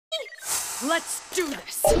Let's do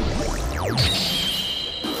this! A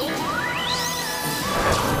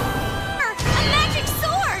magic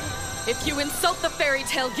sword! If you insult the Fairy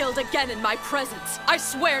Tale Guild again in my presence, I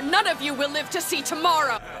swear none of you will live to see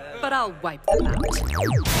tomorrow! But I'll wipe them out.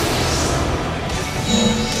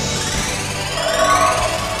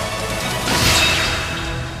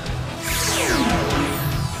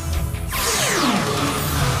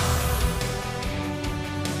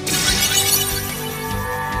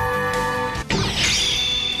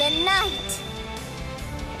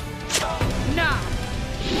 Now,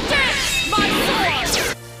 dance, my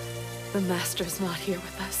sword! The Master's not here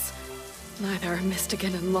with us. Neither are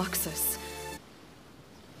Mystigan and Luxus.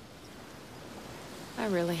 I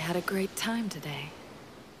really had a great time today.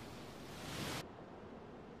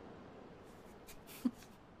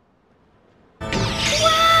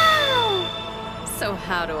 Wow! So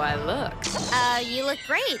how do I look? You look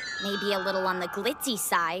great. Maybe a little on the glitzy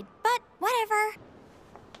side, but whatever.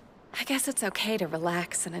 I guess it's okay to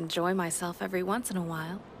relax and enjoy myself every once in a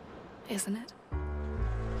while, isn't it?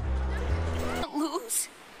 Lose.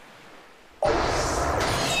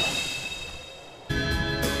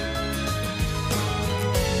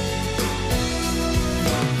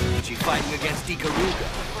 She's fighting against Ikaruga.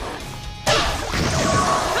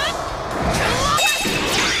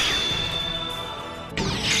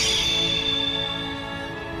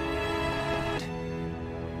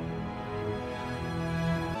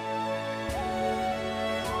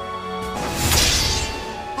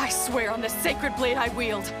 I swear on the sacred blade I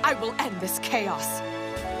wield, I will end this chaos.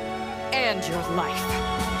 And your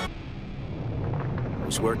life.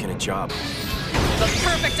 Who's working a job? The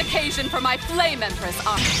perfect occasion for my Flame Empress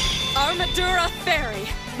armor. Armadura Fairy,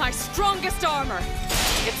 my strongest armor.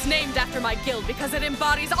 It's named after my guild because it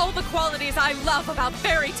embodies all the qualities I love about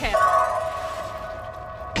fairy tale.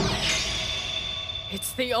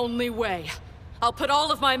 It's the only way. I'll put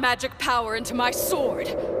all of my magic power into my sword.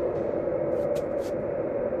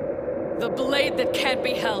 The blade that can't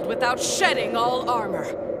be held without shedding all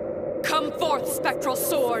armor. Come forth, spectral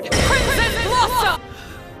sword. Crimson Blossom!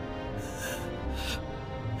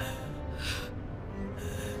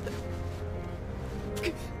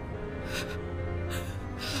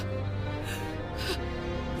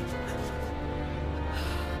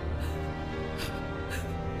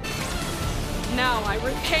 Now I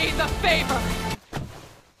repay the favor!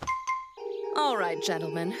 All right,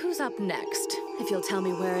 gentlemen, who's up next? If you'll tell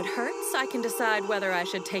me where it hurts, I can decide whether I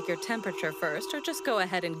should take your temperature first or just go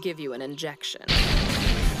ahead and give you an injection.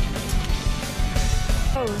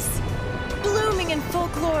 Rose, blooming in full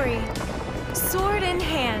glory, sword in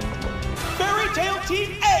hand. Fairy Tale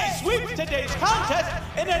Team A sweeps today's contest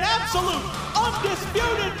in an absolute,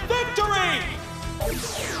 undisputed victory!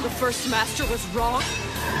 The first master was wrong?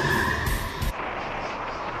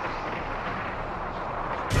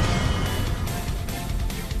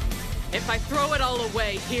 If I throw it all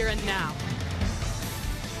away here and now,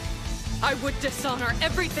 I would dishonor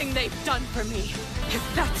everything they've done for me. If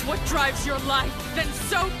that's what drives your life, then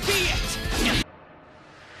so be it!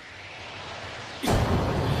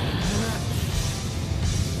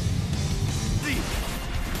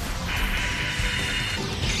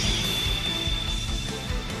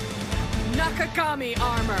 Nakagami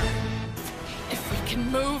armor. If we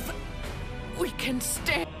can move, we can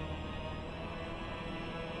stand.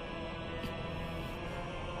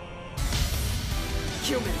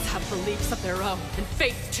 Humans have beliefs of their own, and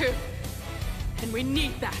faith too. And we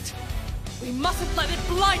need that. We mustn't let it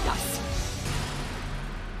blind us!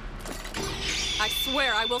 I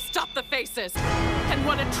swear I will stop the faces. And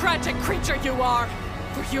what a tragic creature you are!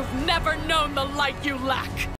 For you've never known the light you lack!